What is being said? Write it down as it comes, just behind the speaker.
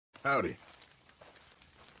Howdy.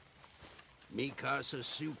 Mi casa,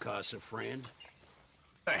 su casa, friend.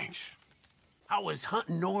 Thanks. I was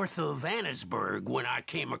hunting north of Annesburg when I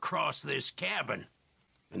came across this cabin.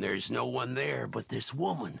 And there's no one there but this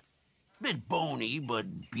woman. Bit bony,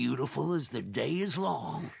 but beautiful as the day is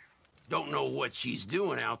long. Don't know what she's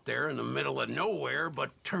doing out there in the middle of nowhere,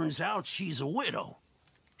 but turns out she's a widow.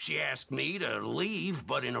 She asked me to leave,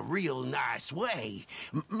 but in a real nice way.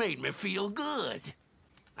 Made me feel good.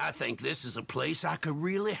 I think this is a place I could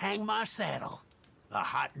really hang my saddle. A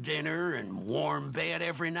hot dinner and warm bed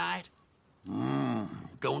every night.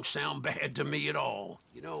 Don't sound bad to me at all.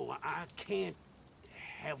 You know, I can't...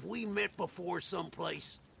 Have we met before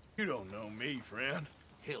someplace? You don't know me, friend.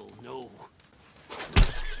 Hell no.